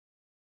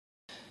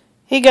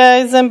Hey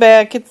guys, I'm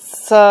back.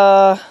 It's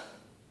Monday,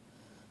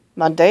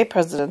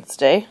 President's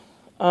Day.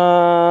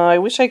 I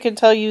wish I could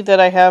tell you that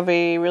I have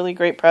a really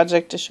great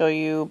project to show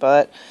you,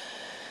 but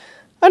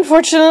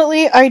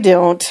unfortunately I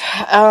don't.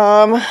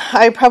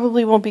 I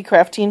probably won't be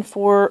crafting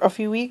for a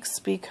few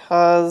weeks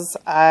because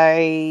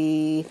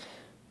I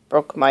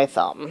broke my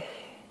thumb.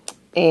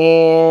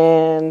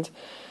 And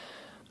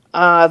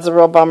it's a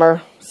real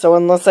bummer. So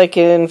unless I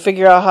can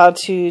figure out how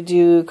to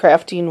do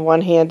crafting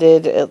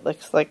one-handed, it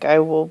looks like I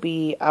will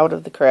be out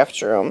of the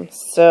craft room.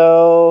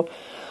 So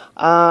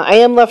I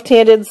am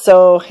left-handed,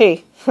 so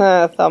hey,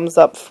 thumbs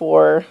up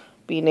for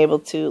being able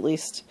to at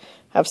least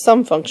have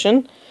some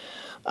function.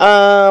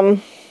 Yeah,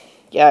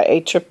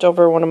 I tripped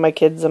over one of my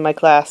kids in my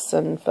class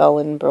and fell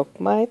and broke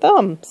my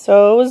thumb.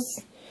 So it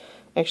was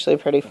actually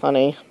pretty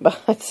funny,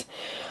 but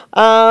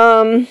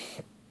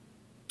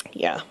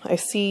yeah, I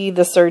see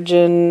the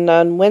surgeon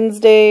on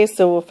Wednesday,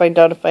 so we'll find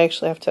out if I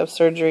actually have to have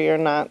surgery or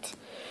not,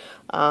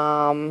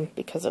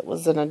 because it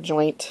was in a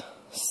joint.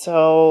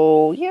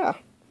 So, yeah.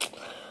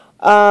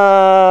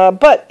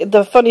 But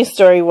the funny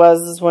story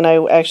was when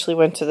I actually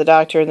went to the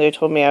doctor and they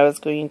told me I was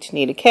going to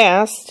need a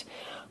cast,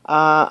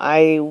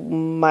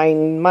 my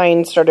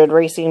mind started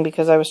racing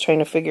because I was trying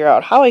to figure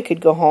out how I could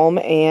go home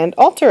and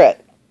alter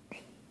it.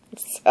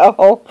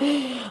 So,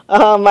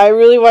 I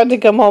really wanted to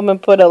come home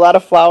and put a lot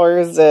of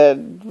flowers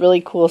and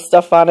really cool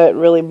stuff on it,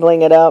 really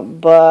bling it up,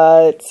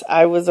 but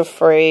I was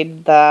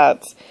afraid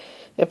that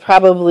it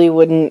probably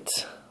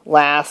wouldn't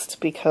last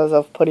because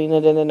of putting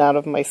it in and out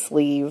of my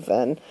sleeve,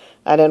 and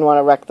I didn't want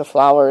to wreck the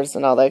flowers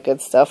and all that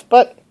good stuff,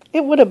 but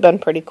it would have been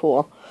pretty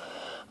cool.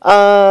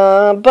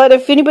 But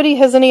if anybody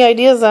has any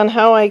ideas on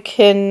how I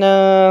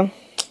can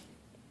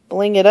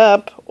bling it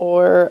up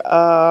or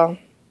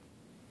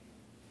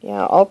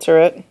yeah, alter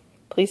it,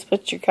 please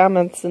put your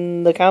comments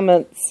in the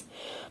comments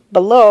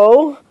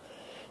below.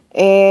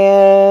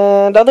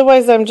 And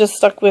otherwise, I'm just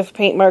stuck with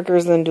paint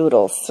markers and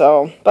doodles.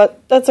 So,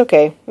 but that's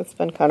okay. It's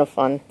been kind of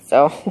fun.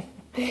 So,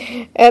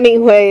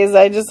 anyways,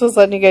 I just was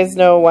letting you guys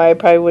know why I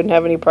probably wouldn't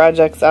have any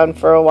projects on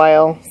for a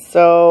while.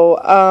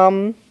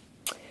 So,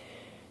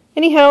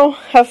 anyhow,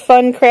 have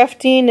fun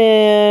crafting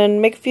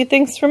and make a few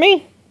things for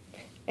me.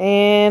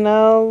 And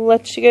I'll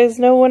let you guys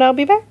know when I'll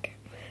be back.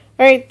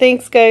 Alright,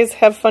 thanks guys.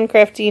 Have fun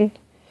crafting.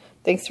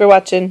 Thanks for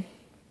watching.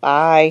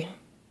 Bye.